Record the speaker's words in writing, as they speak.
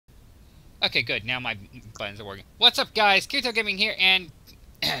Okay, good. Now my buttons are working. What's up, guys? Kirito Gaming here, and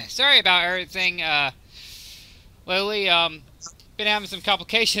sorry about everything. Lately, been having some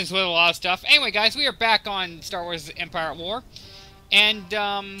complications with a lot of stuff. Anyway, guys, we are back on Star Wars Empire at War, and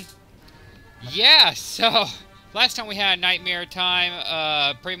yeah. So last time we had Nightmare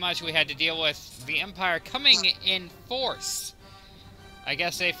Time. Pretty much we had to deal with the Empire coming in force. I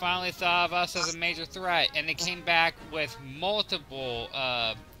guess they finally thought of us as a major threat, and they came back with multiple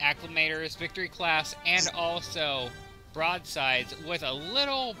acclimators, victory class, and also broadsides with a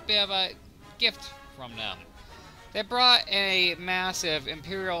little bit of a gift from them. They brought a massive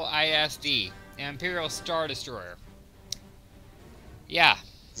Imperial ISD, an Imperial Star Destroyer. Yeah.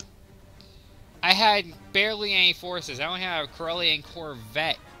 I had barely any forces. I only had a Corellian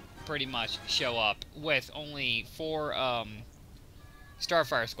Corvette pretty much show up with only 4,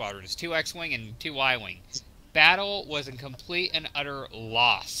 Starfire squadrons, 2 X-Wing and 2 Y-Wing. Battle was a complete and utter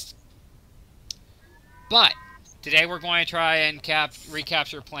loss. But today we're going to try and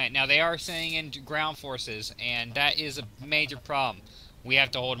recapture plant. Now they are sending in ground forces, and that is a major problem. We have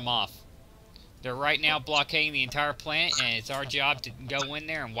to hold them off. They're right now blockading the entire plant, and it's our job to go in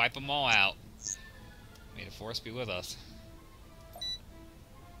there and wipe them all out. May the force be with us.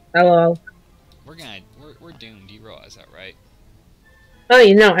 Hello. We're doomed. You realize that, right? Oh,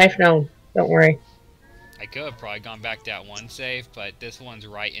 you know, I've known. Don't worry. I could have probably gone back to that one save, but this one's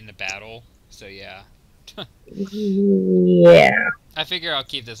right in the battle, so yeah. Yeah. I figure I'll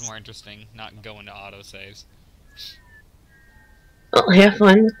keep this more interesting, not go into autosaves. I'll have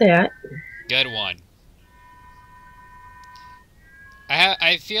fun with that. Good one.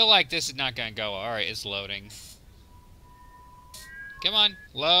 I feel like this is not gonna go. Alright, it's loading. Come on,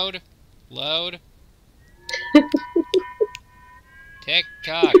 load. Load.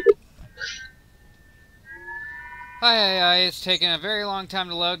 Tick-tock. It's taking a very long time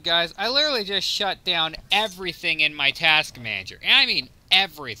to load, guys. I literally just shut down everything in my task manager. And I mean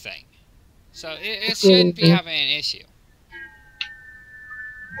everything. So it shouldn't be having an issue.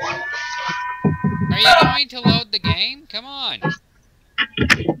 Are you going to load the game? Come on.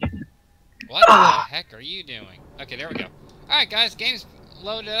 What the heck are you doing? Okay, there we go. Alright, guys, game's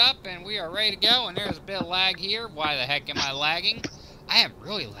loaded up and we are ready to go. And there's a bit of lag here. Why the heck am I lagging? I am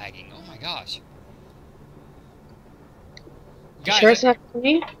really lagging. Oh my gosh. Guys, Sure it's not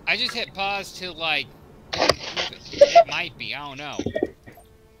me? I just hit pause to, like, it might be, I don't know.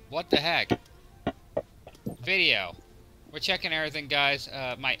 What the heck? Video. We're checking everything, guys.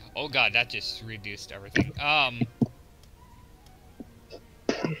 Oh god, that just reduced everything.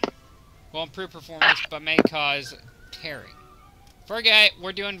 Will improve performance, but may cause tearing. Forget it,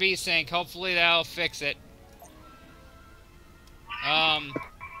 we're doing VSync. Hopefully that'll fix it.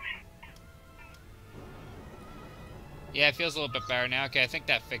 Yeah, it feels a little bit better now. Okay, I think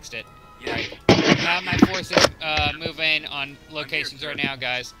that fixed it. Alright. Have my forces move in on locations right now,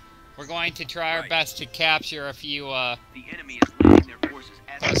 guys. We're going to try our best to capture a few the enemy is leading their forces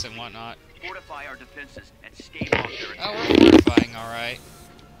posts and whatnot. Fortify our defenses and stave off their attack. Oh, we're fortifying, alright.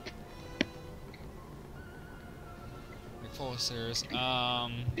 Repulsors,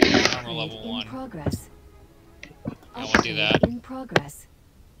 armor level 1. Progress. I won't do that. In progress.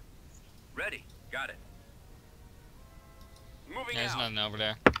 Ready. Got it. Moving There's out. nothing over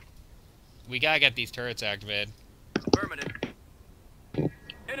there. We gotta get these turrets activated. Affirmative.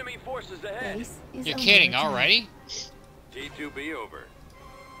 Enemy forces ahead. Base is You're under kidding, attack. already? T2B over.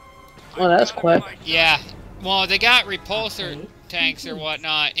 Well, that's quick. Yeah. Well, they got repulsor tanks or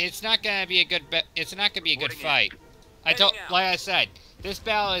whatnot. It's not gonna be a good. It's not gonna be a good fight. Like I said, this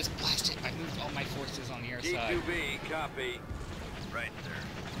battle is blasted. I moved all my forces on the other side. T2B, copy. Right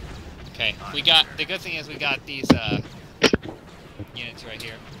there. Okay, we got. The good thing is we got these units right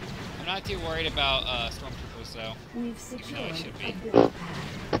here. I'm not too worried about stormtroopers though. We've secured should be. a build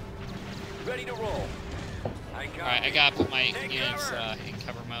pad. Ready to roll. Alright, I gotta put my units in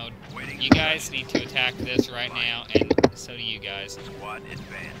cover mode. You guys need to attack this right now, and so do you guys. Squad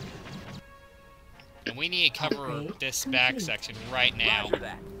advance. And we need to cover this back section right now. Roger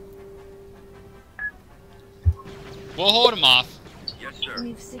that. We'll hold them off. Yes, sir.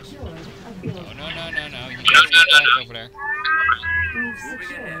 We've secured a build Oh, no, pad. no, no, no. You guys get back over there. We've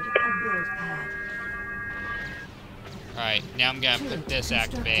secured a build pad. Alright, now I'm gonna put this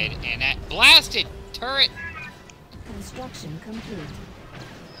activated, and that blasted turret! Construction complete.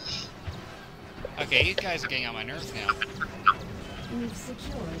 Okay, these guys are getting on my nerves now. We've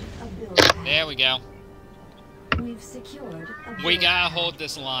secured a build pad. There we go. We've secured a build We gotta pad. hold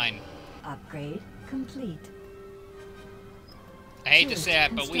this line. Upgrade complete. I hate to say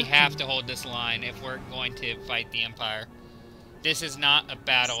it, but we have to hold this line if we're going to fight the Empire. This is not a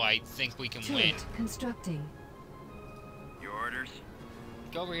battle I think we can win. Turret constructing. Your orders?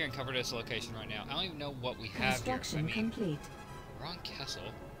 Go over here and cover this location right now. I don't even know what we have here. Construction complete. We're on Kessel.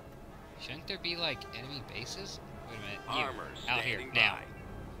 Shouldn't there be, like, enemy bases? Wait a minute. Armor out here, standing now.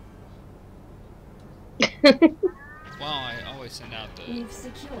 by. Well, I always send out the We've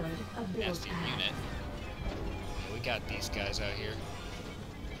secured a build nasty pad. unit. Yeah, we got these guys out here.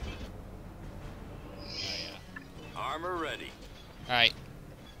 Oh, yeah. Armor ready. Alright.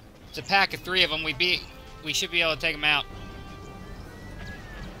 It's a pack of 3 of them. We should be able to take them out.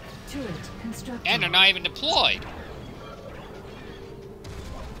 Turret constructing. And they're not even deployed.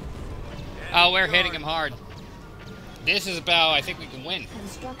 Oh, we're hitting them hard. This is about, I think we can win.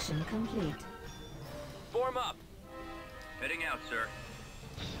 Construction complete. Form up. Heading out, sir.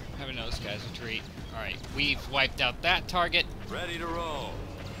 Having those guys retreat. Alright, we've wiped out that target. Ready to roll.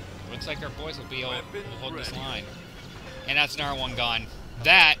 Looks like our boys will be able to Weapons hold this ready. line. And that's another one gone.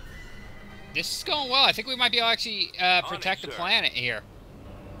 This is going well. I think we might be able to actually protect the sir. planet here.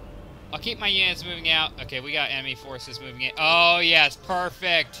 I'll keep my units moving out. Okay, we got enemy forces moving in. Oh, yes,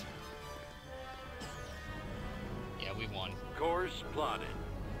 perfect. Yeah, we won. Course plotted.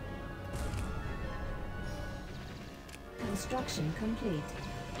 Construction complete.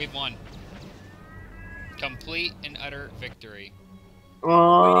 We've won. Complete and utter victory.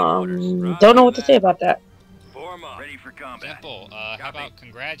 Don't know what to say about that. Form up. Ready for combat. Simple. How Copy. about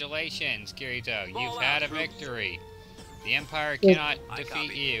congratulations, Kirito? Fall You've out, had a troops. victory. The Empire Yeah. cannot I defeat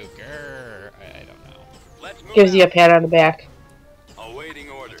copy. you. Grrr. I don't know. Let's move Gives you a out. pat on the back. Awaiting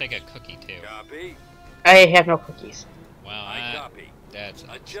I'll orders. take a cookie, too. Copy. I have no cookies. Well, I copy. that's...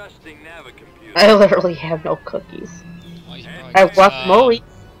 Adjusting navicomputer. I literally have no cookies. Well, you should I probably I just, guacamole.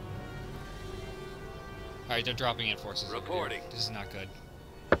 Alright, they're dropping in forces. over here. Reporting. This is not good.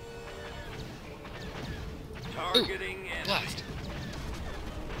 Targeting enemy. Blast.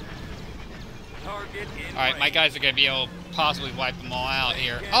 Target in Alright, my range. guys are going to be able to possibly wipe them all out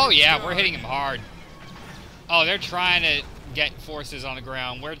here. Oh, yeah, we're hitting them hard. Oh, they're trying to get forces on the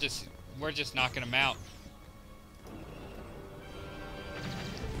ground. We're just knocking them out.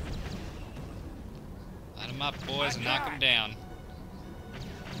 Line them up, boys, and knock them down.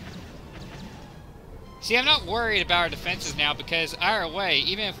 See, I'm not worried about our defenses now because either way,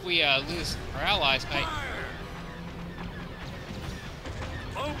 even if we lose our allies, Fire!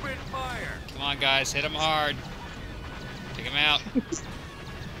 Open fire! come on, guys, hit them hard. Take them out.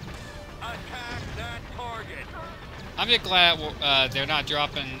 Attack that target! I'm just glad they're not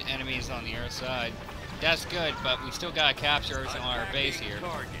dropping enemies on the air side. That's good, but we still gotta capture everything on our base here.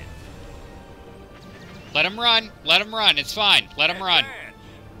 Target. Let them run. Let them run. It's fine. Let them run. Advance.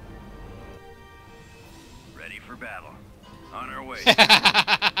 Ready for battle. On our way.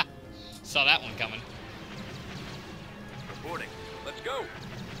 Saw that one coming. Reporting. Let's go.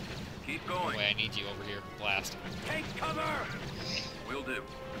 Keep No going. way, I need you over here. Blast. Take cover! Will do.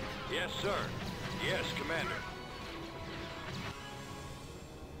 Yes, sir. Yes, Commander.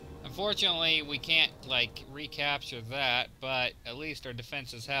 Unfortunately, we can't, like, recapture that, but at least our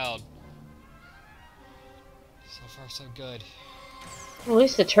defense is held. So far, so good. At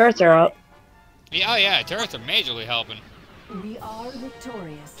least the turrets are up. Yeah, oh yeah, turrets are majorly helping. We are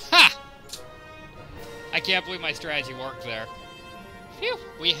victorious. Ha! I can't believe my strategy worked there. Phew!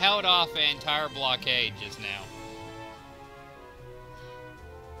 We held off an entire blockade just now.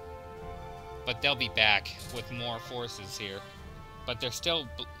 But they'll be back with more forces here. But they're still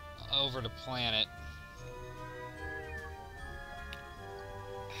over the planet.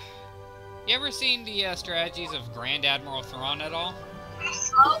 You ever seen the strategies of Grand Admiral Thrawn at all?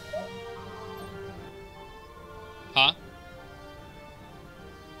 Huh?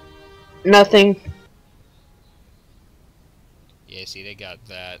 Nothing. Yeah, see, they got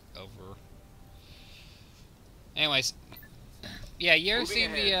that over. Anyways, yeah, you ever Moving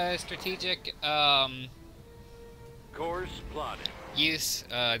seen the strategic Course plotted. use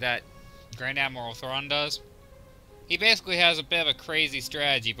that Grand Admiral Thrawn does? He basically has a bit of a crazy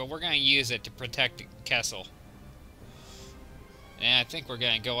strategy, but we're going to use it to protect Kessel. And I think we're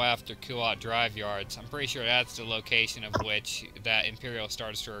going to go after Kuat Drive Yards. I'm pretty sure that's the location of which that Imperial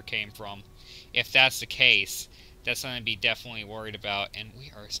Star Destroyer came from. If that's the case, that's something to be definitely worried about. And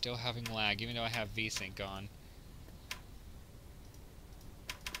we are still having lag, even though I have VSync on.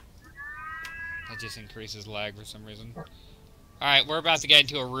 That just increases lag for some reason. Alright, we're about to get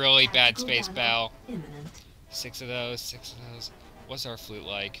into a really bad space battle. Imminent. 6 of those, 6 of those. What's our fleet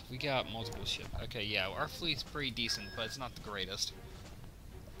like? We got multiple ships. Okay, yeah, our fleet's pretty decent, but it's not the greatest.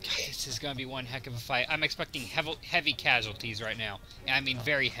 God, this is gonna be one heck of a fight. I'm expecting heavy casualties right now. And I mean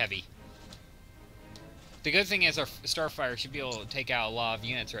very heavy. The good thing is our Starfire should be able to take out a lot of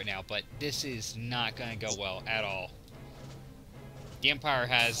units right now, but this is not going to go well at all. The Empire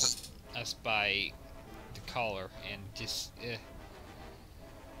has us by the collar, and just...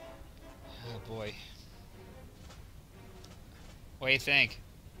 Oh boy. What do you think?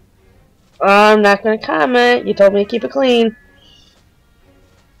 I'm not gonna comment. You told me to keep it clean.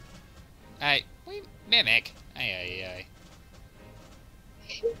 Wait, mimic. Aye.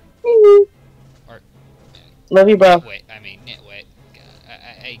 Or... Love you, bro. Nitwit. I mean, nitwit. God,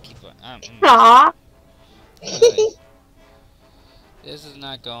 I keep on... Aww. Right. This is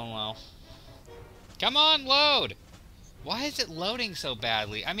not going well. Come on, load! Why is it loading so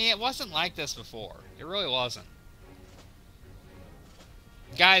badly? I mean, it wasn't like this before. It really wasn't.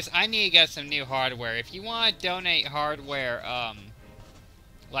 Guys, I need to get some new hardware. If you want to donate hardware,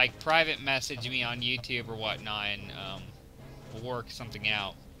 like private message me on YouTube or whatnot, and we'll work something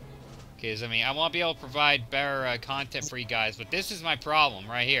out. Because, I mean, I want to be able to provide better content for you guys, but this is my problem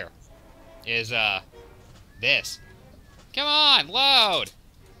right here. Is, this. Come on, load!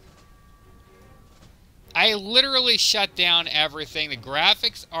 I literally shut down everything. The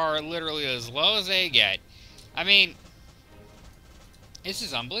graphics are literally as low as they get. I mean, this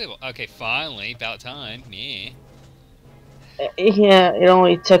is unbelievable. Okay, finally, about time. Yeah. Yeah, it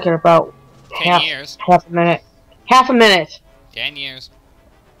only took it about 10 years. Half a minute. Half a minute. 10 years.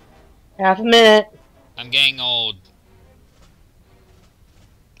 Half a minute. I'm getting old.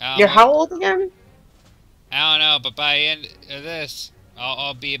 You're how old again? I don't know, but by the end of this,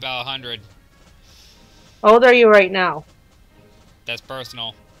 I'll be about 100. How old are you right now? That's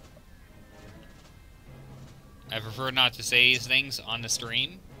personal. I prefer not to say these things on the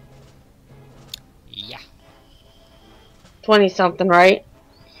stream. Yeah. 20-something, right?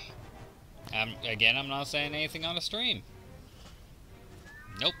 Again, I'm not saying anything on the stream.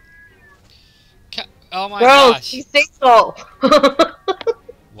 Nope. Oh my gosh. You say so.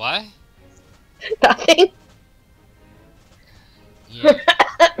 What? Nothing. Yeah.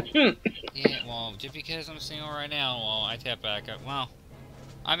 Yeah, well, just because I'm single right now, well, I tap back up. Well,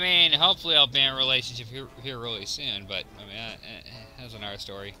 I mean, hopefully I'll be in a relationship here really soon, but, I mean, that's another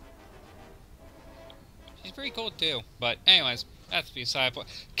story. She's pretty cool, too. But, anyways, that's beside the point.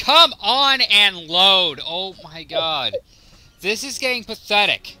 Come on and load! Oh my god. This is getting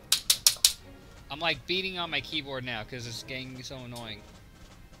pathetic. I'm, like, beating on my keyboard now, because it's getting so annoying.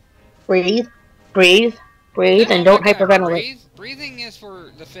 Breathe. Breathe. Breathe, No, and don't I'm not gonna hyperventilate. breathe. Breathing is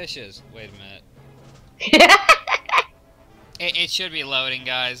for the fishes. Wait a minute. It should be loading,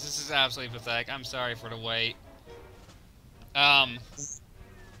 guys. This is absolutely pathetic. I'm sorry for the wait.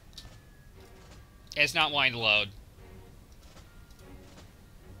 It's not wanting to load.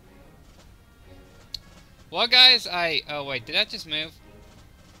 Well, guys, oh, wait. Did that just move?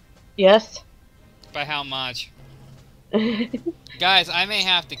 Yes. By how much? Guys, I may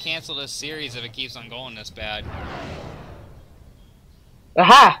have to cancel this series if it keeps on going this bad.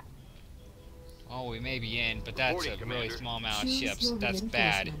 Aha! Oh, we may be in, but that's a really small amount of ships. That's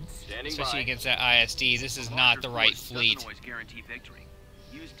bad. Especially against that ISD. This is not the right fleet. Guarantee victory.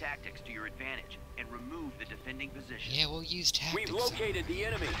 Use tactics to your advantage and remove the defending position. Yeah, we'll use tactics. We've located the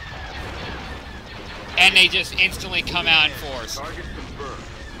enemy. And they just instantly come out in force. Target confirmed.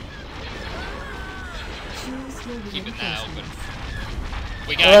 Keeping that open.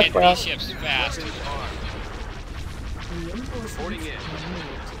 We gotta hit these ships fast. Reporting in.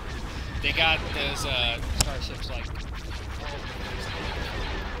 They got those starships like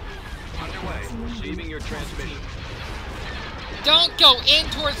Underway. Receiving your transmission. Don't go in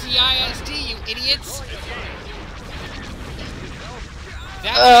towards the ISD, you idiots!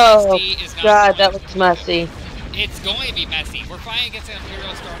 That ISD is not God, going. that looks messy. It's going to be messy. We're fighting against an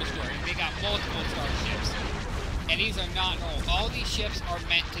Imperial Star Destroyer, and they got multiple starships. And these are not normal. All these ships are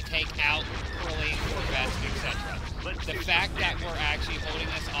meant to take out Correlating Corvettes, etc. The fact that we're actually holding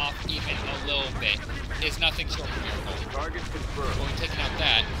this off even a little bit is nothing short of a miracle. Target confirmed. Well, we're taking out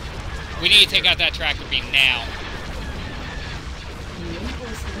that. We need to take out that tractor beam now.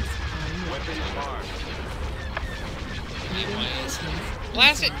 Weapons armed.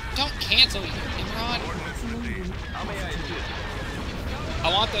 Blast it! Don't cancel, Imran. How may I assist?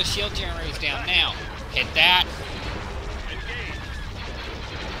 I want those shield generators down now. Hit that.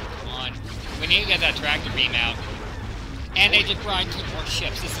 Come on. We need to get that tractor beam out. And they just brought in 2 more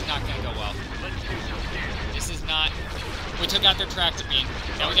ships. This is not going to go well. This is not... We took out their tractor beam.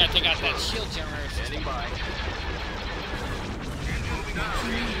 Now we got to take out that shield generator system. Standing by.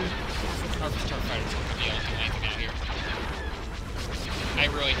 Our starfighters aren't going to be able to do anything out here. I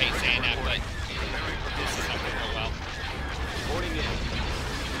really hate saying that, but this is not going to go well. Reporting in.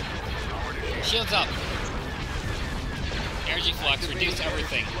 Shields up. Energy flux, reduce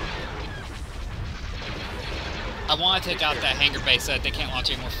everything. I want to take out that hangar base so that they can't launch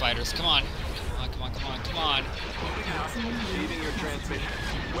any more fighters. Come on. Come on, come on, come on, come on. Receiving your transmission.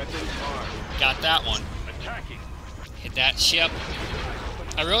 Weapons armed. Got that one. Attacking. Hit that ship.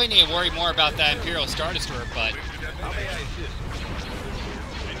 I really need to worry more about that Imperial Star Destroyer, but... How may I assist?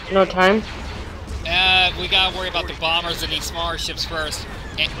 No time. We gotta worry about the bombers and these smaller ships first.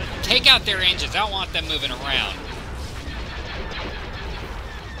 And take out their engines. I don't want them moving around.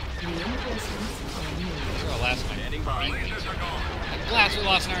 Throw a last one. Standing by. Blast, we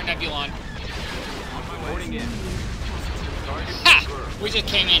lost our Nebulon. Reporting in. Target Ha! confirmed. We just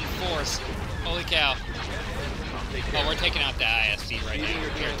came in force. Holy cow. I'll take care Oh, of we're it. taking out the ISD right now.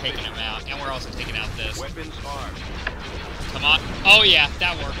 We are taking them out. And we're also taking out this. Weapons armed. Come on. Oh, yeah,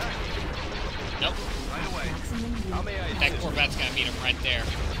 that worked. Nope. Right away. How may I That assist? Corvette's gonna meet him right there.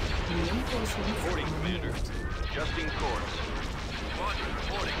 Reporting, Commander. Adjusting course.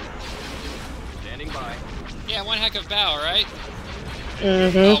 Reporting. Standing by. Yeah, one heck of a battle, right?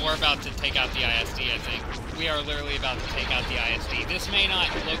 Mm-hmm. Oh, we're about to take out the ISD, I think. We are literally about to take out the ISD. This may not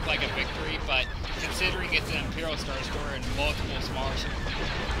look like a victory, but considering it's an Imperial Star Destroyer and multiple smaller ships,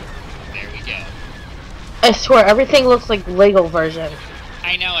 there we go. I swear, everything looks like Lego version.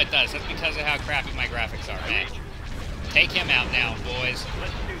 I know it does. That's because of how crappy my graphics are, man. Take him out now, boys.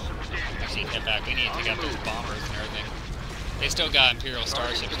 Let's do some damage. Actually, get back. We need to take out those bombers and everything. They still got Imperial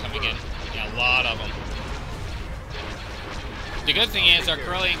starships coming in. Yeah, a lot of them. The good thing is our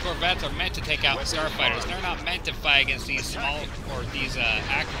Corellian Corvettes are meant to take out starfighters. They're not meant to fight against these small, or these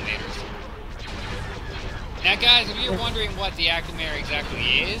acclimators. Now guys, if you're wondering what the acclimator exactly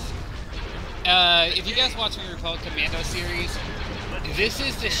is, if you guys watch my Republic Commando series, this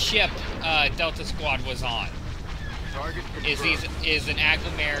is the ship Delta Squad was on. Target Is confirmed. an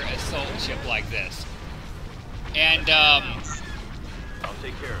acclimator assault ship like this. And I'll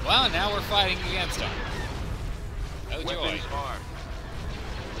take care of it. well, now we're fighting against them. Oh joy. Weapons armed.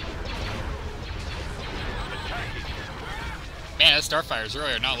 Attacking. Man, those starfighters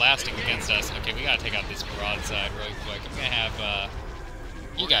really are not lasting against us. Okay, we gotta take out this broadside really quick. I'm gonna have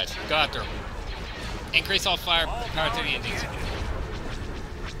you guys go after them. Increase all fire power to the engines.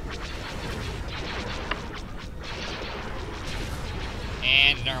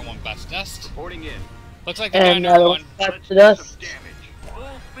 And another one busted us. Reporting in. Looks like they got And another one. that's Let's do us. some damage. Full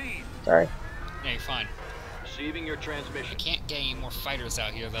speed. Sorry. Yeah, you're fine. Receiving your We transmission. can't get any more fighters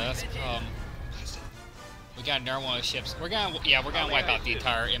out here though. That's the problem. We got another one of the ships. We're gonna wipe out the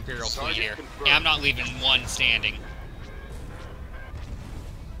entire Imperial fleet here. And I'm not leaving one standing.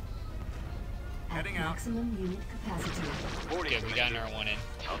 Heading out. Maximum unit capacity. Reporting, Good, we got Commander. another one in.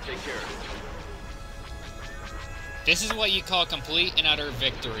 I'll take care of it. This is what you call complete and utter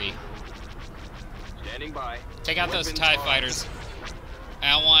victory. Standing by. Take out those Weapons TIE armed. fighters.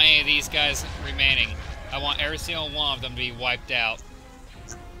 I don't want any of these guys remaining. I want every single one of them to be wiped out.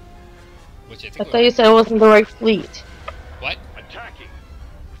 Which I I think thought you said it wasn't the right fleet. What? Attacking.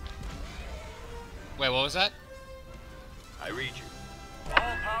 Wait, what was that? I read you.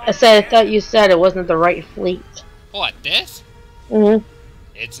 I said I thought you said it wasn't the right fleet. What, this? Mm-hmm.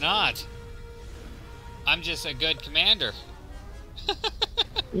 It's not. I'm just a good commander.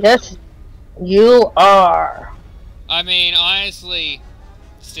 Yes, you are. I mean, honestly,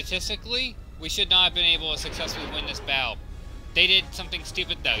 statistically, we should not have been able to successfully win this battle. They did something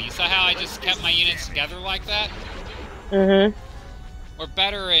stupid though. You saw how I just kept my units together like that? Mm-hmm. Or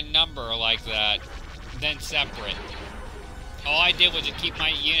better in number like that than separate. All I did was just keep my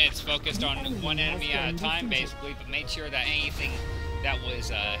units focused on one enemy at a time basically, but made sure that anything that was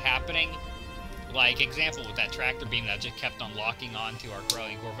happening, like example with that tractor beam that just kept on locking onto our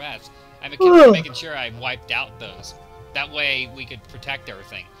Corellian Corvettes, I kept making sure I wiped out those. That way we could protect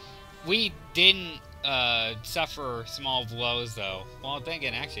everything. We didn't suffer small blows though. Well, then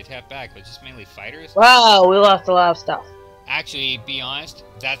again, actually attack back, but just mainly fighters. Wow, we lost a lot of stuff. Actually, be honest,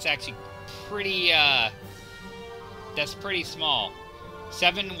 that's actually pretty, that's pretty small.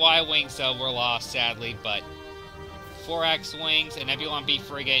 7 Y-Wings, though, were lost, sadly, but 4 X-Wings, a Nebulon B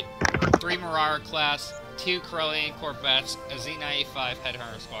frigate, 3 Marauder class, 2 Corellian Corvettes, a Z-95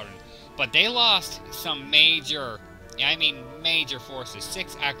 Headhunter Squadron. But they lost some major, I mean major forces.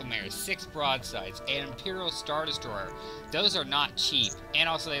 6 Acclimators, 6 broadsides, an Imperial Star Destroyer. Those are not cheap. And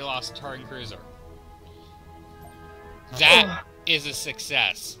also they lost a Tartan Cruiser. That is a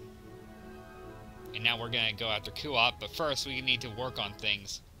success. And now we're gonna go after Kuop, but first we need to work on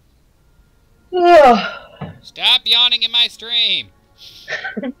things. Stop yawning in my stream!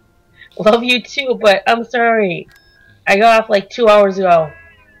 Love you too, but I'm sorry. I got off like 2 hours ago.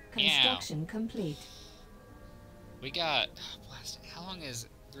 Construction complete. We got... How long is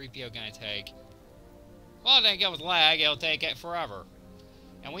 3PO gonna take? Well, then again with lag, it'll take it forever.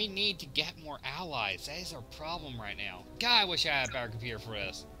 And we need to get more allies. That is our problem right now. God, I wish I had a better computer for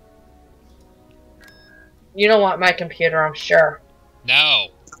this. You don't want my computer, I'm sure. No!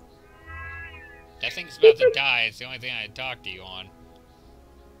 That thing's about to die. It's the only thing I talk to you on.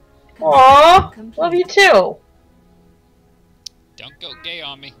 Aww, love you too. Don't go gay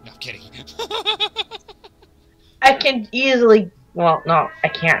on me. No, I'm kidding. I can easily... Well, no, I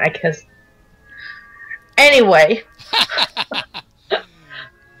can't, because... Anyway.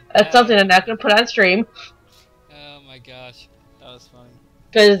 That's something I'm not going to put on stream. Oh my gosh. That was fun.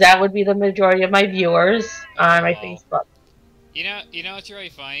 Because that would be the majority of my viewers on my Facebook. You know what's really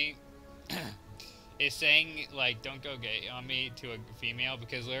funny? Is saying, like, don't go gay on me to a female,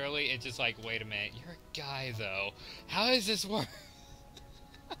 because literally it's just like, wait a minute, you're a guy though. How does this work?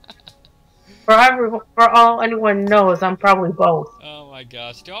 For all anyone knows, I'm probably both. Oh my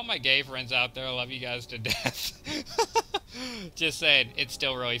gosh. To all my gay friends out there, I love you guys to death. Just saying, it's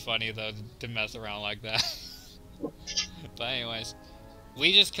still really funny though to mess around like that. But anyways,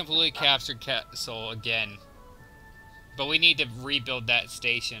 we just completely captured Castle again. But we need to rebuild that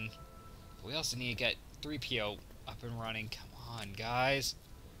station. We also need to get 3PO up and running. Come on, guys.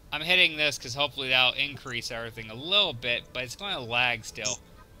 I'm hitting this because hopefully that'll increase everything a little bit, but it's going to lag still.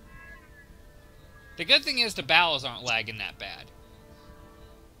 The good thing is the battles aren't lagging that bad.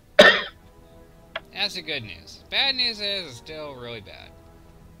 That's the good news. Bad news is it's still really bad.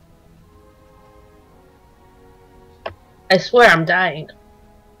 I swear I'm dying.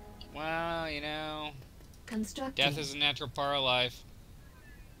 Well, you know, death is a natural part of life.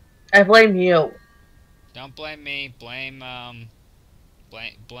 I blame you. Don't blame me. Blame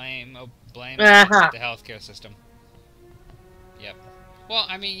blame Uh-huh. the healthcare system. Yep. Well,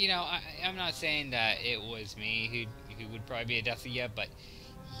 I mean, you know, I'm not saying that it was me who would probably be a death of you, but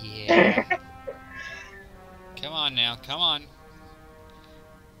yeah. Come on now, come on.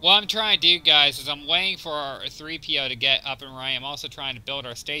 What I'm trying to do, guys, is I'm waiting for our 3PO to get up and running. I'm also trying to build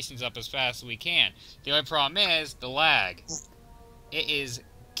our stations up as fast as we can. The only problem is the lag. It is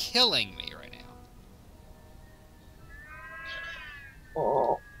killing me right now.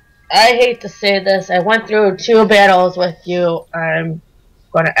 Oh, I hate to say this. I went through 2 battles with you. I'm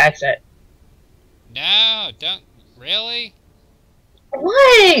going to exit. No, don't. Really?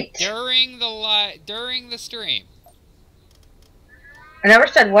 What? During the stream. I never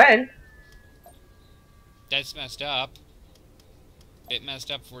said when. That's messed up. Bit messed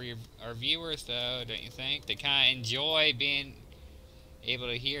up for our viewers, though, don't you think? They kind of enjoy being able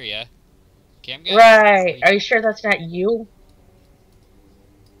to hear you. Okay, I'm good. Right. Are you sure that's not you?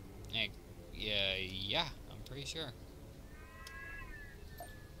 Yeah, I'm pretty sure.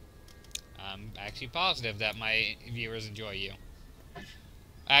 I'm actually positive that my viewers enjoy you.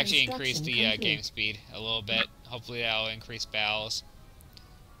 I actually increased the game speed a little bit. Hopefully that'll increase battles.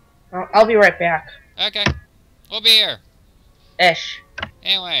 I'll be right back. Okay. We'll be here. Ish.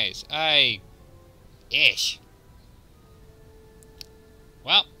 Anyways, Ish.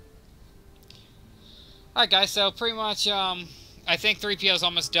 Well. Alright guys, so pretty much, I think 3PO's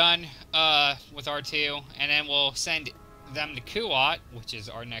almost done, with R2, and then we'll send them to Kuat, which is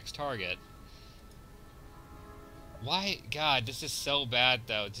our next target. Why? God, this is so bad,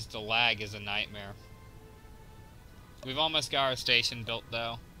 though. Just the lag is a nightmare. We've almost got our station built,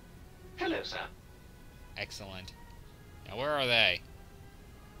 though. Hello, sir. Excellent. Now, where are they?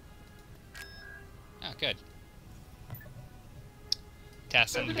 Oh, good.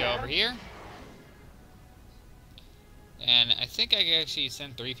 Task them to go over here. And I think I can actually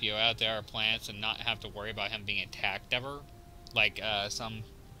send 3PO out to our planets and not have to worry about him being attacked ever. Like, some...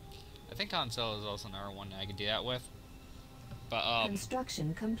 I think Han Solo is also another one that I could do that with. But,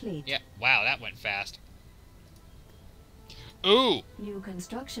 Construction complete. yeah, wow, that went fast. Ooh! New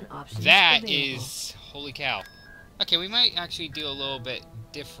construction options That available. is... Holy cow. Okay, we might actually do a little bit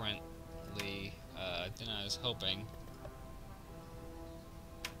differently than I was hoping.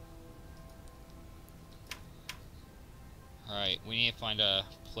 Alright, we need to find a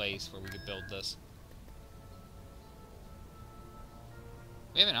place where we could build this.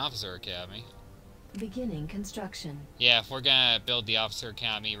 We have an officer academy. Beginning construction. Yeah, if we're gonna build the officer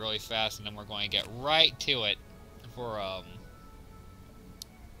academy really fast, and then we're going to get right to it for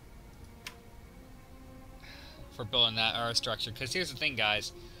building that our structure. Because here's the thing,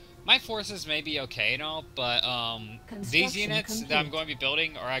 guys. My forces may be okay and all, but these units that I'm going to be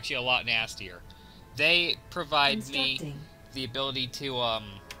building are actually a lot nastier. They provide me the ability to,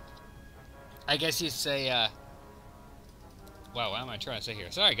 I guess you'd say, wow, what am I trying to say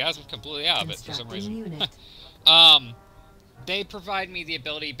here? Sorry, guys, I'm completely out of it for some reason. They provide me the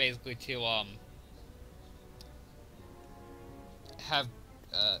ability basically to have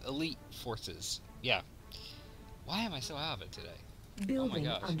elite forces. Yeah. Why am I so out of it today? Oh my Building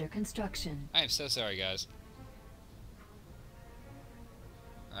gosh. under construction. I am so sorry, guys.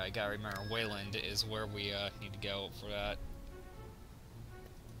 Alright, gotta remember, Wayland is where we need to go for that.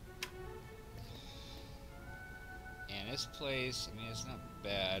 And this place, I mean, it's not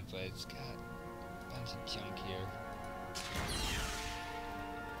bad, but it's got a bunch of junk here.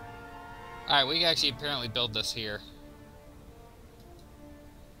 Alright, we can actually apparently build this here.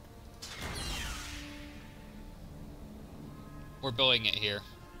 We're building it here.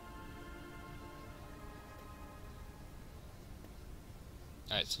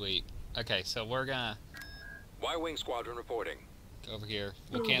 Alright, sweet. Okay, so we're gonna Y-Wing Squadron reporting. go over here.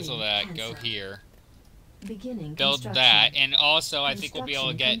 We'll cancel that, go here. Beginning Build construction. that, and also I think we'll be able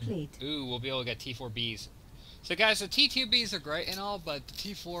to get... Construction complete. Ooh, we'll be able to get T4Bs. So guys, the T2Bs are great and all, but the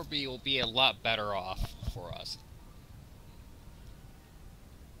T4B will be a lot better off for us.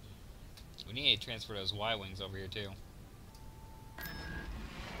 We need to transfer those Y-Wings over here too.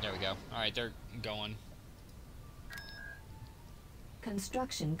 There we go. Alright, they're going.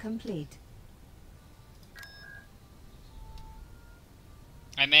 Construction complete.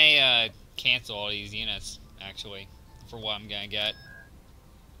 I may cancel all these units, actually, for what I'm gonna get.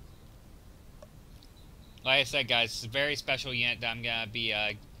 Like I said, guys, it's a very special unit that I'm gonna be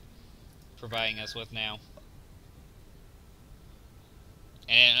providing us with now.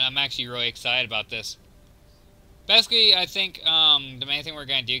 And I'm actually really excited about this. Basically, I think the main thing we're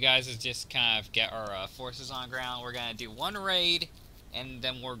gonna do, guys, is just kind of get our forces on the ground. We're gonna do one raid, and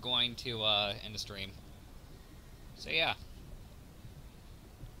then we're going to end the stream. So yeah.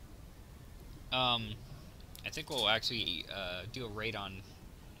 I think we'll actually do a raid on...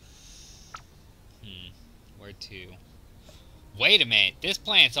 where to? Wait a minute, this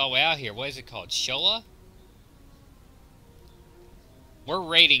planet's all the way out here. What is it called? Shola? We're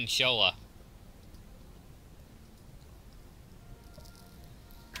raiding Shola.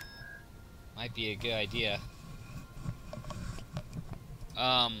 Might be a good idea.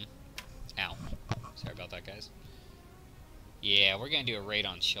 Ow. Sorry about that, guys. Yeah, we're gonna do a raid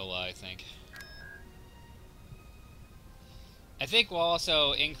on Shola, I think. I think we'll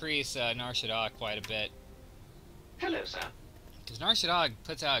also increase Nar Shaddaa quite a bit. Hello, sir. Because Nar Shaddaa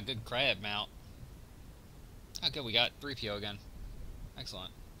puts out a good credit amount. Oh, good, we got 3PO again.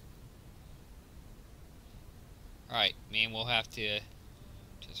 Excellent. Alright, mean we'll have to...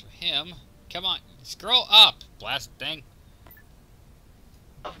 Just for him... Come on, scroll up! Blast thing.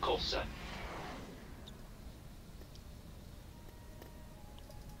 Of course, sir.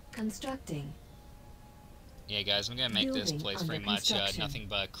 Constructing. Yeah, guys, I'm gonna make this Building place under pretty much construction. nothing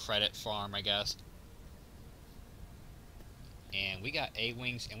but a credit farm, I guess. And we got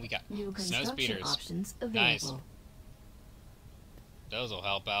A-Wings, and we got New Snow construction Speeders. options Nice. available. Those will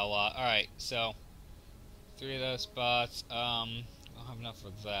help out a lot. Alright, so 3 of those spots. I don't have enough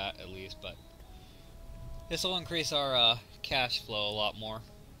for that, at least, but this will increase our cash flow a lot more.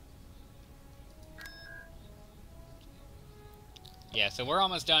 Yeah, so we're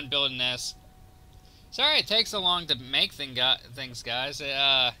almost done building this. Sorry it takes so long to make things, guys. It's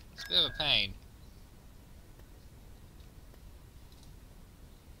a bit of a pain.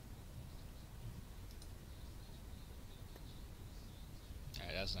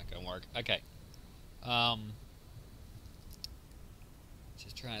 Alright, that's not gonna work. Okay.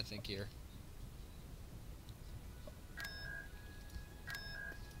 Just trying to think here.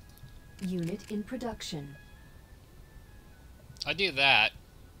 Unit in production. I'll do that.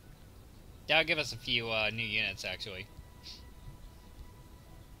 That'll give us a few new units, actually.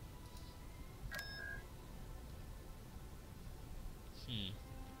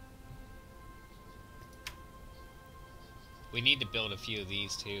 We need to build a few of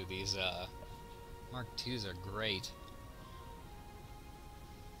these too. These Mark IIs are great.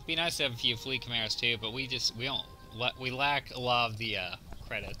 It'd be nice to have a few fleet commanders too, but we lack a lot of the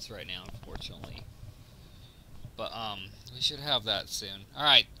credits right now, unfortunately. But we should have that soon. All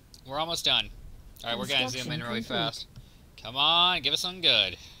right, we're almost done. All right, we're gonna zoom in really fast. Come on, give us something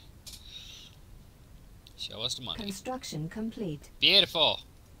good. Show us the money. Construction complete. Beautiful.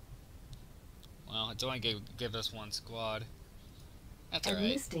 Well, it's only give us one squad. That's alright.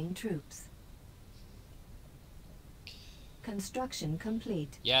 Enlisting troops. Construction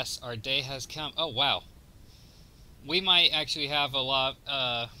complete. Yes, our day has come. Oh, wow. We might actually have a lot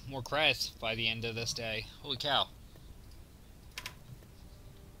more credits by the end of this day. Holy cow.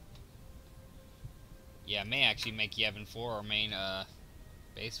 Yeah, I may actually make Yevon 4 our main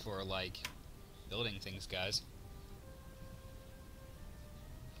base for, like, building things, guys.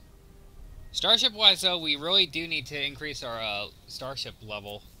 Starship-wise, though, we really do need to increase our starship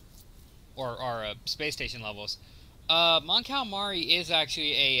level, or our space station levels. Mon Calamari is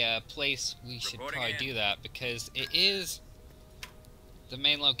actually a place we should probably do that, because it is the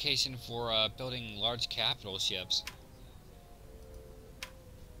main location for building large capital ships.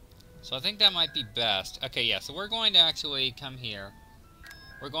 So I think that might be best. Okay, yeah, so we're going to actually come here.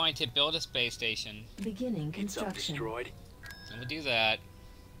 We're going to build a space station. Beginning construction. Destroyed. So we'll do that.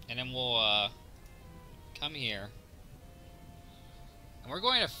 And then we'll come here. And we're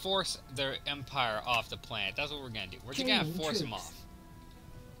going to force their empire off the planet. That's what we're going to do. We're just going to force them off.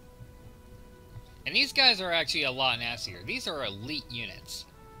 And these guys are actually a lot nastier. These are elite units.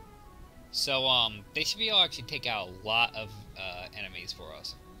 So, they should be able to actually take out a lot of enemies for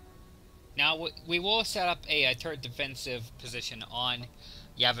us. Now, we will set up a turret defensive position on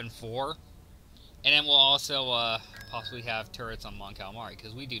Yavin 4. And then we'll also possibly have turrets on Mon Calamari,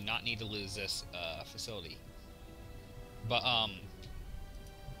 because we do not need to lose this facility. But,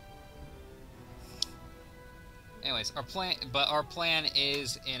 anyways, our plan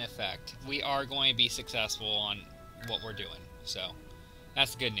is in effect. We are going to be successful on what we're doing. So,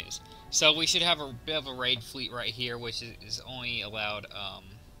 that's good news. So, we should have a bit of a raid fleet right here, which is only allowed,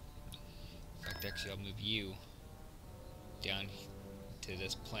 in fact, actually, I'll move you down to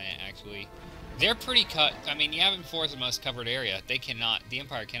this planet, actually. They're pretty cut. I mean, Yavin 4 is the most covered area. The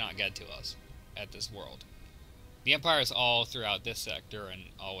Empire cannot get to us at this world. The Empire is all throughout this sector and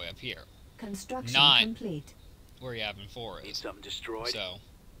all the way up here. Construction Not complete. where Yavin 4 Need is. something destroyed. So,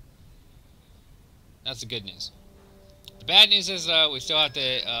 that's the good news. The bad news is we still have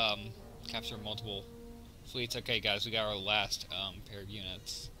to capture multiple fleets. Okay, guys, we got our last pair of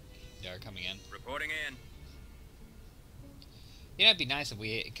units that are coming in. Reporting in. You know, it'd be nice if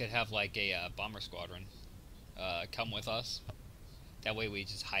we could have like a bomber squadron come with us. That way we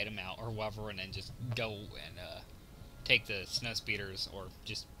just hide them out or whatever, and then just go and take the snow speeders, or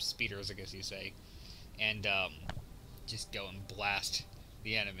just speeders, I guess you say, and just go and blast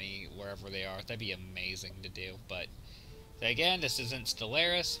the enemy wherever they are. That'd be amazing to do. But again, this isn't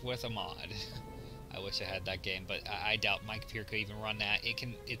Stellaris with a mod. I wish I had that game, but I doubt my computer could even run that.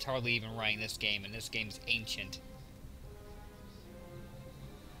 It's hardly even running this game, and this game's ancient.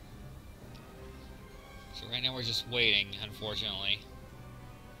 So right now we're just waiting, unfortunately.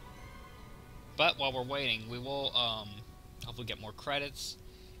 But while we're waiting, we will hopefully get more credits.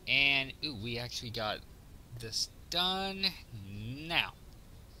 And ooh, we actually got this done now.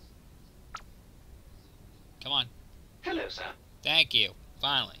 Come on. Hello, sir. Thank you.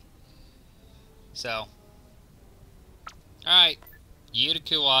 Finally. So, alright.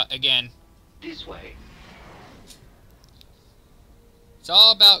 Yutakua again. This way. It's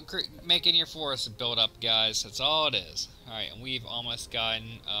all about making your force build up, guys. That's all it is. Alright, and we've almost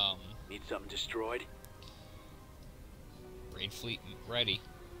gotten, Need something destroyed. raid fleet ready.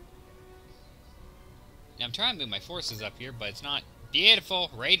 Now, I'm trying to move my forces up here, but it's not beautiful.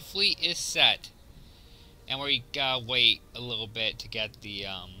 Raid fleet is set. And we gotta wait a little bit to get the,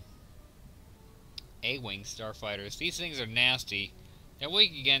 A-Wing starfighters. These things are nasty. They're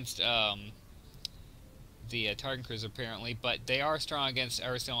weak against, the Target Cruiser, apparently, but they are strong against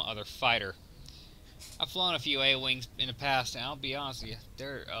every single other fighter. I've flown a few A-Wings in the past, and I'll be honest with you,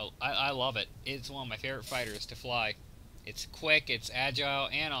 they're, I love it. It's one of my favorite fighters to fly. It's quick, it's agile,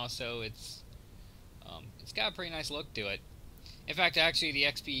 and also it's got a pretty nice look to it. In fact, actually, the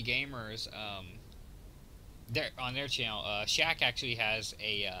XP Gamers, on their channel, Shaq actually has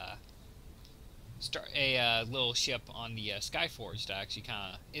a little ship on the Skyforge that actually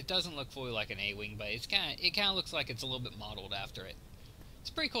kind of, it doesn't look fully like an A-Wing, but it kind of looks like it's a little bit modeled after it. It's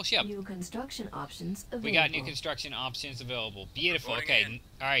a pretty cool ship. New construction options available. We got new construction options available. Beautiful. Reporting Okay,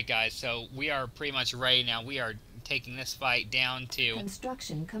 alright guys, so we are pretty much ready now. We are taking this fight down to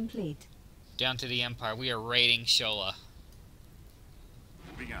Construction complete. the Empire. We are raiding Shola.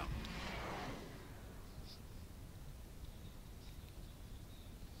 Moving out.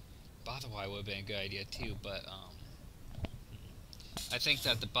 Bothawai would have been a good idea too, but I think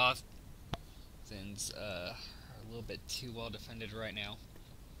that the Bothans are a little bit too well defended right now.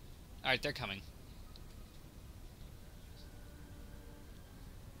 Alright, they're coming.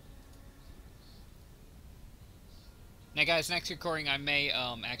 Now guys, next recording I may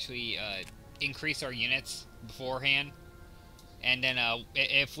actually increase our units beforehand, and then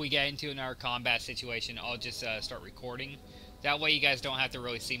if we get into another combat situation, I'll just start recording. That way you guys don't have to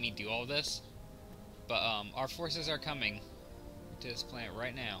really see me do all this. But our forces are coming to this planet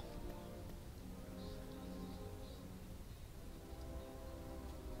right now.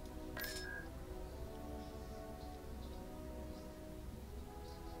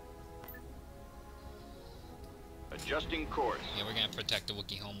 Adjusting course. Yeah, we're gonna protect the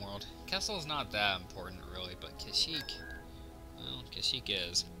Wookiee homeworld. Kessel's not that important, really, but Kashyyyk... Well, Kashyyyk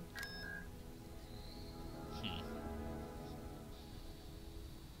is.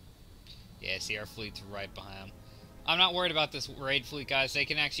 Yeah, see, our fleet's right behind them. I'm not worried about this raid fleet, guys. They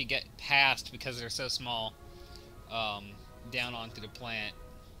can actually get past, because they're so small, down onto the planet.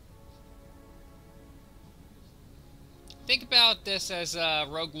 Think about this as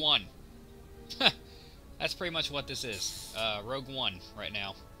Rogue One. That's pretty much what this is. Rogue One right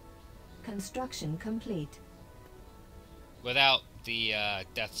now. Construction complete. Without the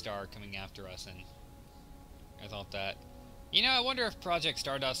Death Star coming after us, and I thought that. You know, I wonder if Project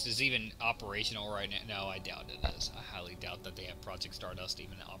Stardust is even operational right now. No, I doubt it is. I highly doubt that they have Project Stardust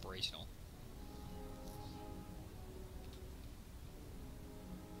even operational.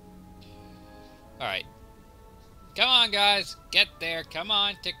 Alright. Come on, guys. Get there. Come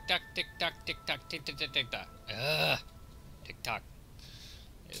on. Tick-tock, tick-tock, tick-tock, tick-tock, tick-tock. Ugh. Tick-tock.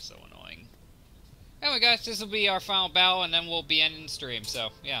 It is so annoying. Anyway, guys, this will be our final battle, and then we'll be ending the stream,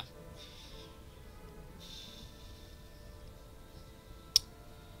 so, yeah.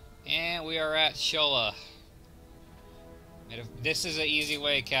 And we are at Shola. This is an easy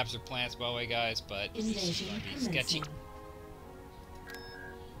way to capture planets, by the way, guys, but it's going to be sketchy.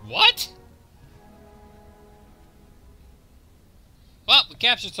 What? Well, we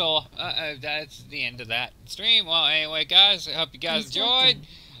captured Shola. That's the end of that stream. Well, anyway, guys, I hope you guys enjoyed.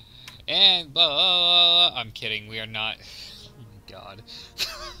 And blah, blah, blah, blah. I'm kidding, we are not. Oh my god.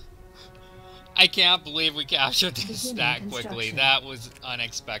 I can't believe we captured this that quickly. That was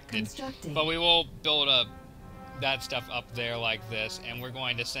unexpected. But we will build that stuff up there like this, and we're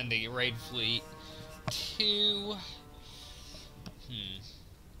going to send a raid fleet to...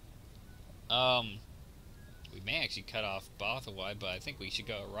 we may actually cut off Bothawai, but I think we should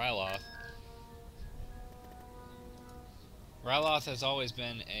go to Ryloth. Ryloth has always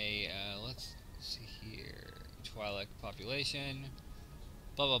been a, let's see here, Twi'lek population.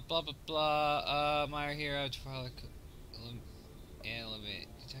 Blah blah blah blah blah. My hero Twi'lek and limit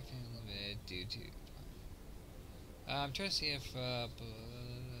detecting limit due to. I'm trying to see if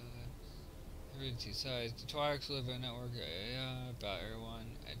two sides. The Twi'leks live in a network about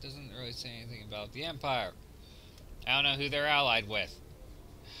everyone. It doesn't really say anything about the Empire. I don't know who they're allied with.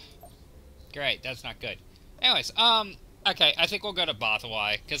 Great, that's not good. Anyways, okay, I think we'll go to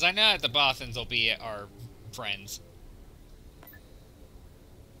Bothawai because I know that the Bothans will be our friends.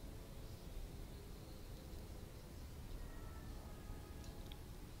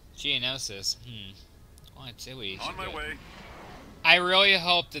 Geonosis. Well, I'd say we should On my way. I really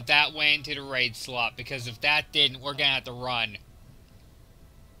hope that that went into the raid slot, because if that didn't, we're gonna have to run.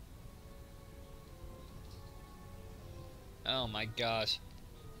 Oh my gosh.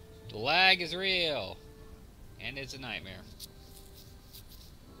 The lag is real. And it's a nightmare.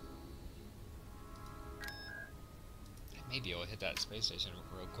 Maybe I'll hit that space station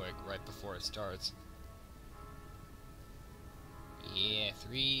real quick right before it starts. Yeah,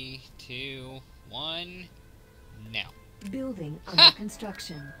 3, 2, 1, now. Building under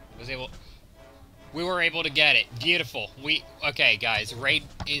construction. We were able to get it. Beautiful. Okay, guys, raid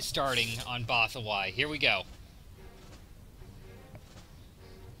is starting on Bothawai. Here we go.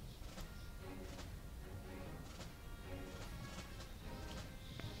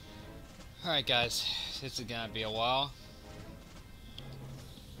 Alright, guys, this is gonna be a while.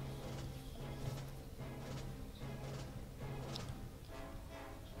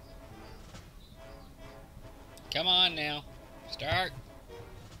 Come on now. Start.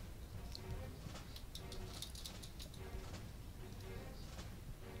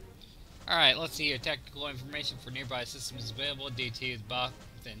 Alright, let's see here. Technical information for nearby systems is available due to the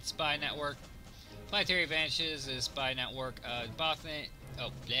Bothan spy network. Planetary advantages is spy network. Bothan. Oh,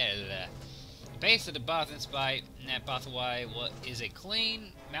 blah, blah, blah. The base of the Bothan spy net Bothawai is a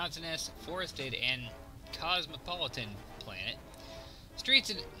clean, mountainous, forested, and cosmopolitan planet. Streets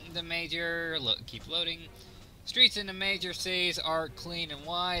in the major. Keep loading. Streets in the major cities are clean and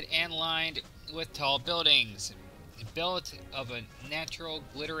wide and lined with tall buildings, built of a natural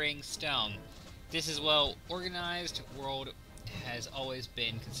glittering stone. This is well organized world has always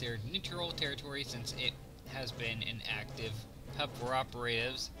been considered neutral territory since it has been an active hub for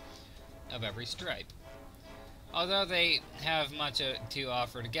operatives of every stripe. Although they have much to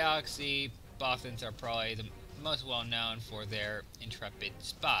offer the galaxy, Bothans are probably the most well known for their intrepid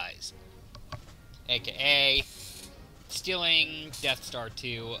spies. AKA stealing Death Star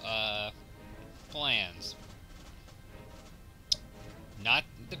 2 plans. Not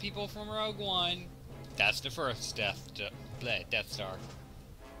the people from Rogue One. That's the first Death Star.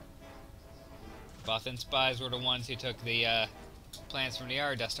 Bothan spies were the ones who took the plans from the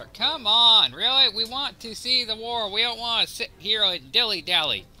Air Death Star. Come on, really? We want to see the war. We don't want to sit here and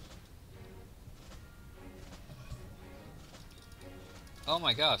dilly-dally. Oh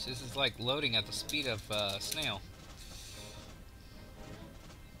my gosh, this is like loading at the speed of snail.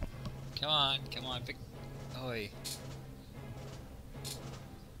 Come on, come on. Oi.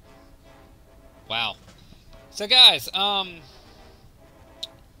 Wow. So guys, I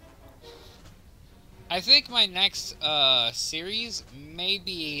think my next series may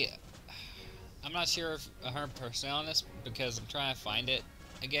be, I'm not sure if 100% on this because I'm trying to find it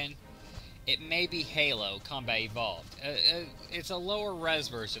again. It may be Halo Combat Evolved. It's a lower res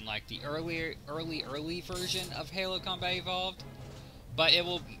version, like the early version of Halo Combat Evolved, but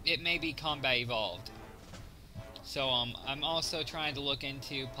it may be Combat Evolved. So I'm also trying to look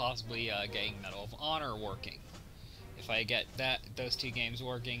into possibly getting Medal of Honor working. If I get those two games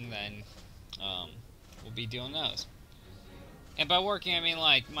working, then we'll be doing those. And by working, I mean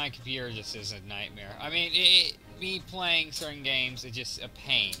like my computer just is a nightmare. I mean, me playing certain games is just a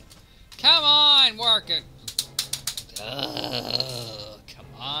pain. Come on, work it. Come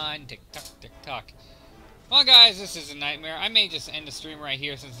on, tick tock, tick tock. Well, guys, this is a nightmare. I may just end the stream right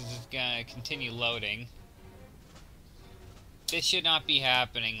here since it's just gonna continue loading. This should not be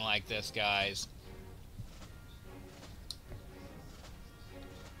happening like this, guys.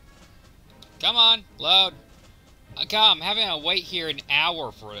 Come on, load. God, I'm having to wait here an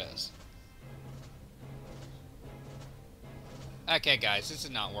hour for this. Okay, guys, this is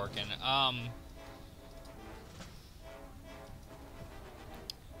not working.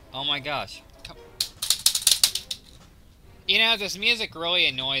 Oh my gosh. You know, this music really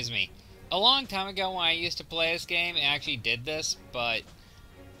annoys me. A long time ago when I used to play this game, it actually did this, but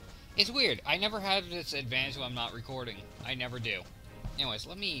it's weird. I never had this advantage when I'm not recording. I never do. Anyways,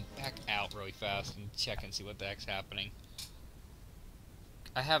 let me back out really fast and check and see what the heck's happening.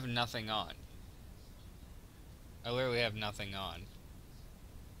 I have nothing on. I literally have nothing on.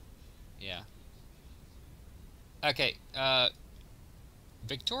 Yeah. Okay,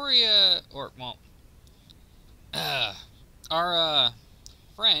 Victoria, or, well, our,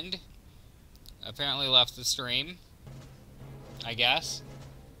 friend apparently left the stream, I guess.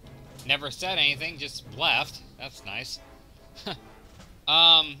 Never said anything, just left. That's nice.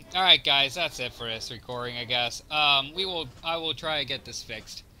 Alright guys, that's it for this recording, I guess. I will try to get this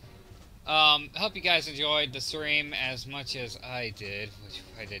fixed. Hope you guys enjoyed the stream as much as I did, which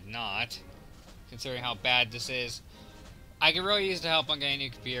I did not, considering how bad this is. I could really use the help on getting a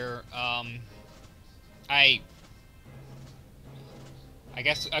new computer. I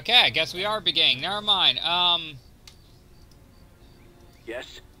guess, okay, I guess we are beginning. Never mind.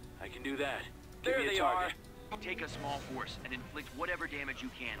 Yes, I can do that. There Give me they a target. are. Take a small force and inflict whatever damage you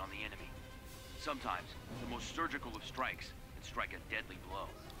can on the enemy. Sometimes, the most surgical of strikes can strike a deadly blow.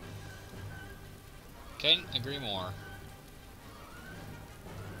 Couldn't agree more.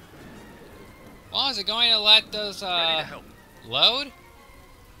 Well, is it going to let those, Ready to help. load?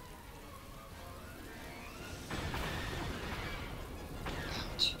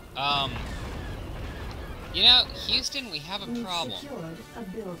 Ouch. You know, Houston, we have a We've problem. secured a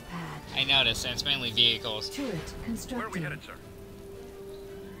build pad. I noticed, and it's mainly vehicles. Turret Where are we constructed. headed, sir?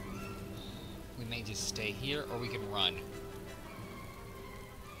 We may just stay here, or we can run.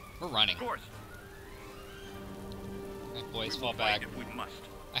 We're running. Of course. Right, boys, We fall will back. fight if we must.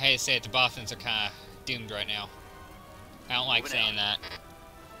 I hate to say it, the Bothans are kind of doomed right now. I don't like Moving saying that.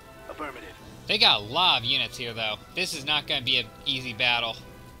 Affirmative. They got a lot of units here, though. This is not going to be an easy battle.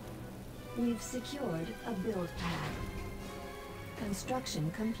 We've secured a build pad.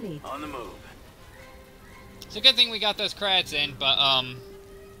 Construction complete. On the move. It's a good thing we got those credits in, but,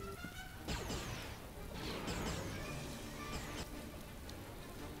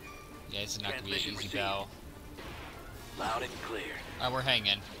 yeah, this is not going to be an Transmission easy received. battle. Loud and clear. Alright, we're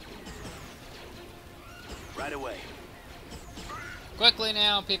hanging. Right away. Quickly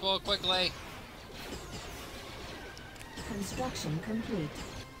now, people, quickly! Construction complete.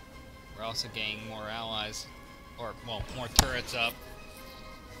 We're also gaining more allies. Or, well, more turrets up.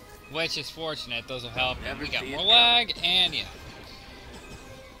 Which is fortunate, those will help. And Never we got see more it lag, and yeah.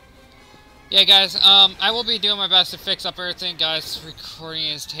 Yeah, guys, I will be doing my best to fix up everything. Guys, recording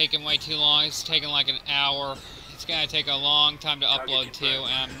is taking way too long. It's taking like an hour. It's gonna take a long time to Target upload too, confirmed.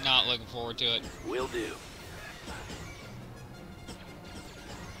 and I'm not looking forward to it. Will do.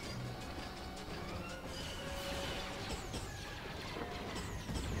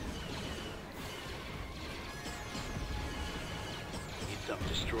 Need something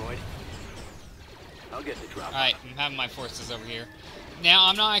destroyed? I'll get the drop. Alright, I'm having my forces over here. Now,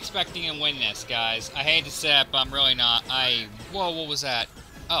 I'm not expecting to win this, guys. I hate to say it, but I'm really not. Whoa, what was that?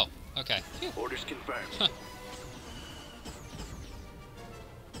 Oh, okay. Phew. Orders confirmed.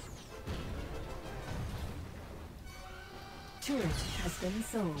 Turret has been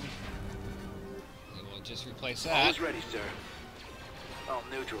sold. We'll just replace All that. is ready, sir. I'll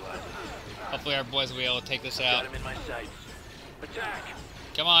neutralize it. Hopefully our boys will be able to take this Got out. him in my sights. Attack!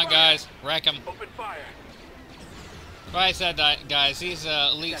 Come on, guys. Wreck them. Open fire! But I said that, guys, these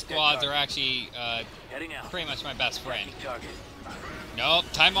elite squads are actually Heading out. pretty much my best friend. Target. Nope.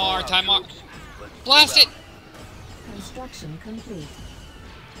 Time R, time R. Troops. Let's Blast move it! out. Construction complete.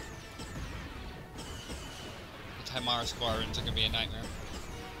 The time R squadrons are going to be a nightmare.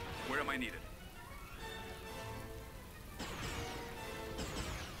 Where am I needed?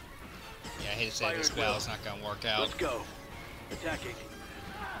 Yeah, I hate to say this battle's not going to work out. Let's go. Attacking.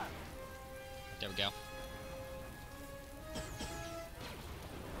 There we go.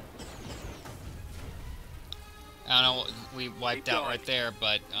 I don't know what we wiped out right there,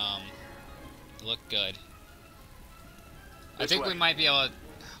 but it looked good. I think we might be able to...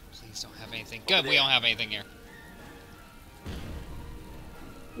 Oh, please don't have anything. Good, we don't have anything here.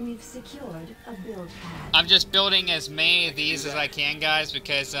 We've secured a build pad. I'm just building as many of these as I can, guys,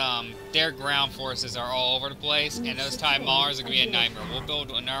 because their ground forces are all over the place, and those TIE Maulers are going to be a nightmare. We'll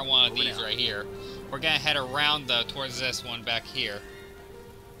build another one of these right here. We're going to head around, though, towards this one back here.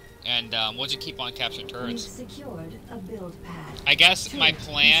 And we'll just keep on capturing turrets. We've secured a build pad. I guess Turret my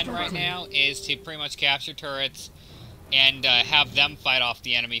plan right constructed. now is to pretty much capture turrets and have them fight off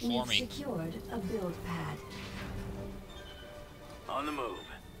the enemy for me. We've secured a build pad. On the move.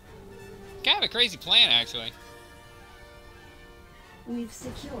 Kind of a crazy plan, actually. We've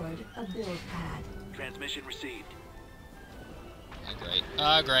secured a build pad. Transmission received. Oh, great.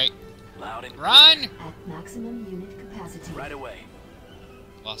 Great. Loud and Run! At maximum unit capacity. clear. Right away.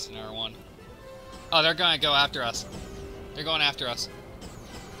 Lost another one. Oh, they're going to go after us. They're going after us.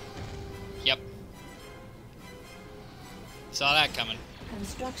 Yep. Saw that coming.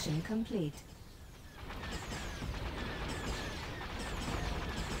 Construction complete.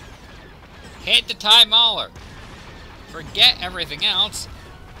 Hit the TIE Mauler. Forget everything else.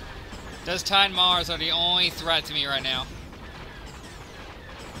 Those TIE Maulers are the only threat to me right now.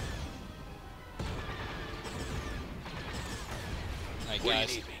 Alright, Where do you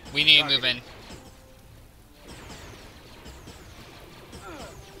guys. need me? We need to move Targeting. in.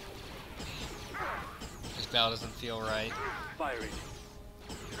 This battle doesn't feel right. Firing.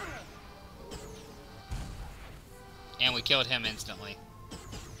 And we killed him instantly.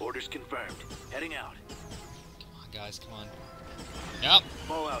 Orders confirmed. Heading out. Come on, guys, come on. Yep.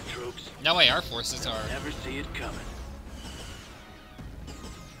 Fall out, troops. No way, our forces are... Never see it coming.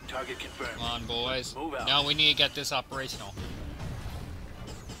 Target confirmed. Come on, boys. Move out. No, we need to get this operational.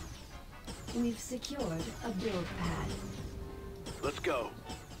 We've secured a build pad. Let's go.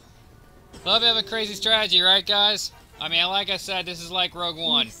 A little bit of a crazy strategy, right, guys? I mean, like I said, this is like Rogue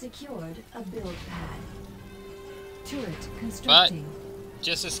One. We've secured a build pad. Turret constructing.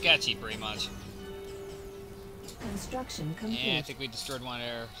 Just as sketchy, pretty much. Construction complete. Yeah, I think we destroyed one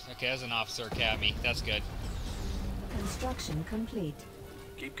there. Okay, that's an officer academy. That's good. Construction complete.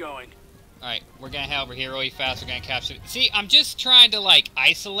 Keep going. Alright, we're gonna head over here really fast. We're gonna capture... See, I'm just trying to, like,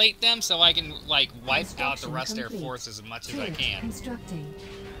 isolate them so I can, like, wipe out the rest of their complete. forces as much as I Turret can. constructing.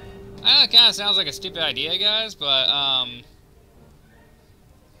 I know it kind of sounds like a stupid idea, guys, but,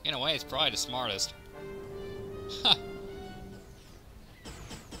 in a way, it's probably the smartest. Huh.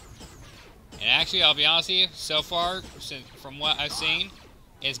 And actually, I'll be honest with you, so far, from what I've seen,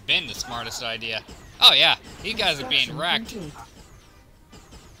 it's been the smartest idea. Oh, yeah, these guys are being wrecked. Complete.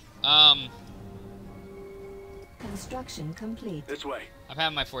 Construction complete. This way. I'm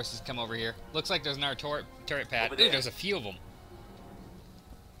having my forces come over here. Looks like there's another turret pad. Over Ooh, there. there's a few of them.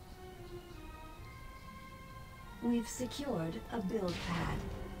 We've secured a build pad.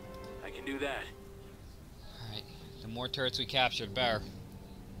 I can do that. Alright, the more turrets we capture, the better.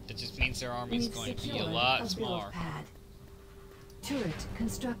 That just means their army's We've going to be a secured lot build smaller. pad. Turret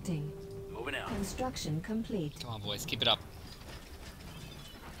constructing. Moving out. Construction complete. Come on, boys, keep it up.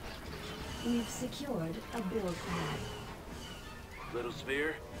 We've secured a build pad. Little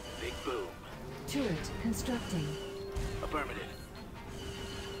sphere. Big boom. Turret constructing. Affirmative.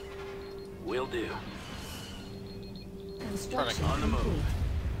 Will do. Construction On the move. complete.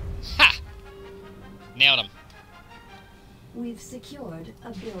 Ha! Nailed him. We've secured a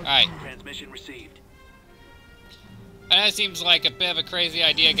build Alright. pad. Transmission received. I know it seems like a bit of a crazy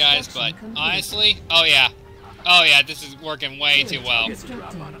idea, guys, but Construction complete. honestly, oh yeah, this is working way too well. Get the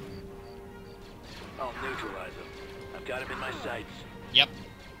drop on him. I'll neutralize him. I've got him in my sights. Yep.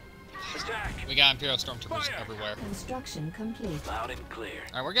 Attack! We got Imperial Stormtroopers Fire! everywhere. Construction complete. Loud and clear.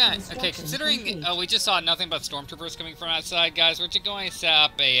 Alright, we're gonna... Okay, Construction considering complete. we just saw nothing but Stormtroopers coming from outside, guys, we're just going to set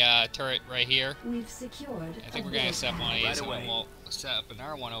up a turret right here. We've secured. I think a we're going to build set up one of pad. these, Right and away. then we'll set up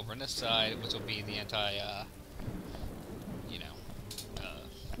another one over on this side, which will be the anti, you know,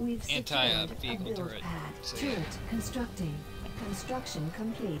 We've secured vehicle a build turret. pad. So, yeah. Turret constructing. Construction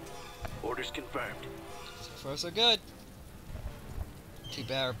complete. Orders confirmed. So far so good. Too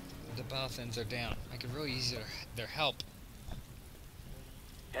bad the Bothans are down. I could really use their help.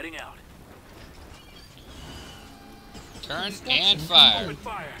 Heading out. Turn Construction and fire. Open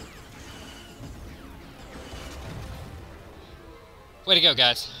fire. Way to go,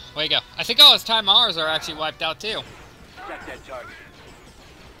 guys. Way to go. I think all his time hours are actually wiped out, too. Attack that target.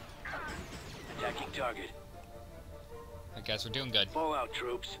 Attacking target. Alright, guys, we're doing good. Fall out,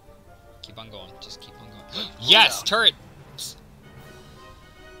 troops. Keep on going. Just keep on going. Yes! out. Turret!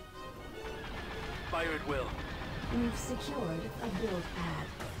 Fire at will. We've secured a build pad.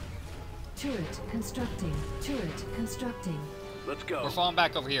 Turret constructing. Turret constructing. Let's go. We're falling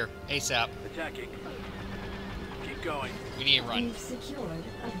back over here. ASAP. Attacking. Keep going. We need to run. We've secured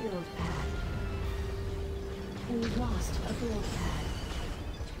a build pad. We've lost a build pad.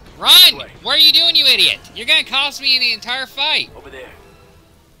 Run! Way. What are you doing, you idiot? You're gonna cost me the entire fight. Over there.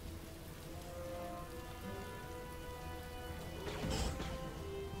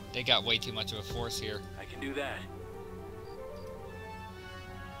 They got way too much of a force here. I can do that.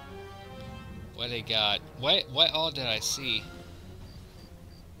 What they got? What all did I see?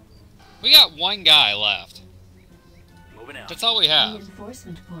 We got one guy left. Moving out. That's all we have.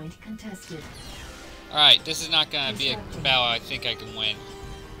 Reinforcement point contested. Alright, this is not gonna be a battle I think I can win.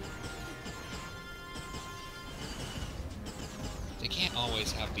 They can't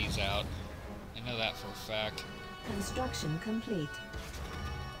always have these out. I know that for a fact. Construction complete.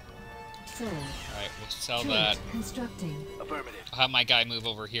 Sold. Alright, we'll sell Turret that. constructing. Affirmative. I'll have my guy move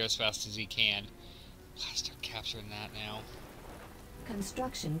over here as fast as he can. I'll start capturing that now.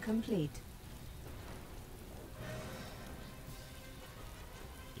 Construction complete.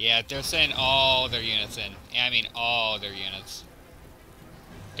 Yeah, they're sending all their units in. I mean, all their units.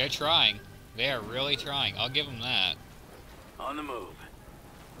 They're trying. They are really trying. I'll give them that. On the move.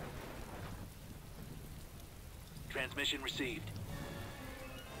 Transmission received.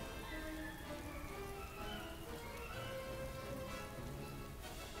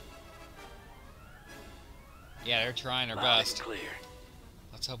 Yeah, they're trying their Loud and best. clear.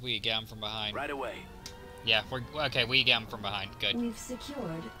 Let's hope we get them from behind. Right away. Yeah, we're okay. We get them from behind. Good. We've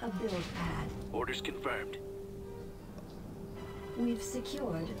secured a build pad. Orders confirmed. We've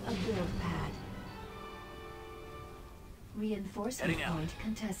secured a build pad. Reinforcement Heading out. point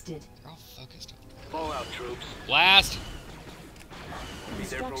contested. They're all focused. Fall out, troops. Blast! Be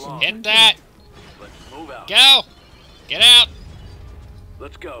there for Construction long. Hit that! Let's move out. Go! Get out!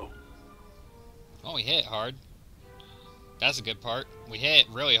 Let's go. Oh, we hit hard. That's a good part. We hit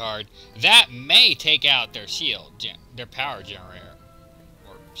really hard. That may take out their shield, their power generator.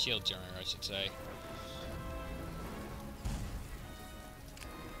 Or shield generator, I should say.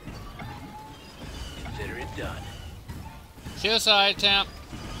 Consider it done. Suicide attempt.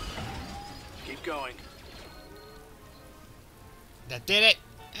 Keep going. That did it.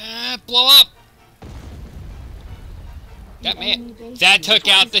 Blow up. That The enemy man. base That took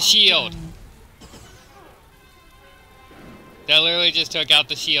is out the shield. offline. That literally just took out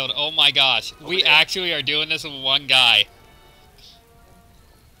the shield. Oh my gosh. We Over there. actually are doing this with one guy.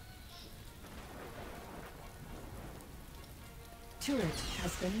 Turret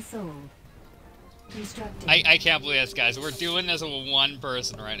has been sold. Constructing. I can't believe this, guys. We're doing this with one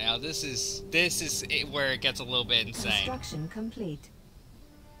person right now. This is where it gets a little bit insane. Construction complete.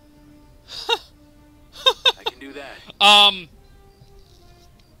 I can do that.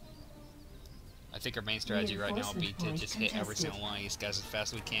 I think our main strategy right now will be to just hit every single one of these guys as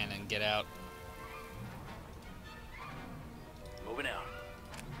fast as we can and get out. Moving out.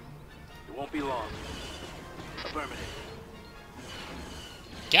 It won't be long. Affirmative.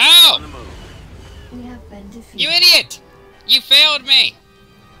 On the Go! move. We have been defeated. You idiot! You failed me!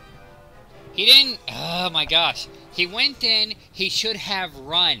 He didn't... Oh my gosh. He went in, he should have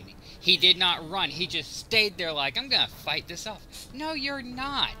run. He did not run. He just stayed there like, I'm gonna fight this off. No, you're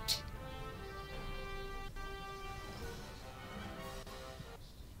not.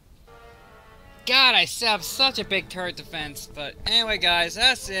 God, I have such a big turret defense. But anyway, guys,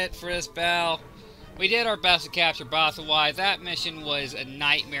 that's it for this battle. We did our best to capture Bothawai. That mission was a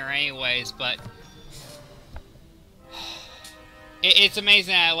nightmare anyways, but... It's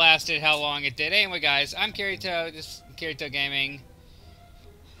amazing that it lasted how long it did. Anyway, guys, I'm Kirito. This is Kirito Gaming.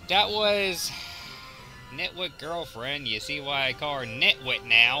 that was Nitwit Girlfriend. You see why I call her Nitwit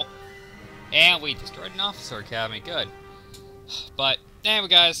now. And we destroyed an officer academy. Good. But, anyway,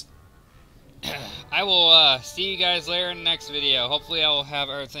 guys. I will see you guys later in the next video. Hopefully I will have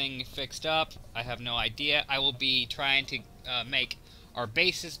everything fixed up. I have no idea. I will be trying to make our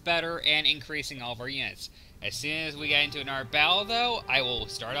bases better and increasing all of our units. As soon as we get into another battle, though, I will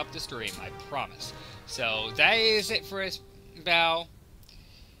start up the stream. I promise. So, that is it for this battle.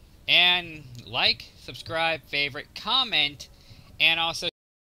 And like, subscribe, favorite, comment, and also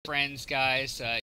friends, guys.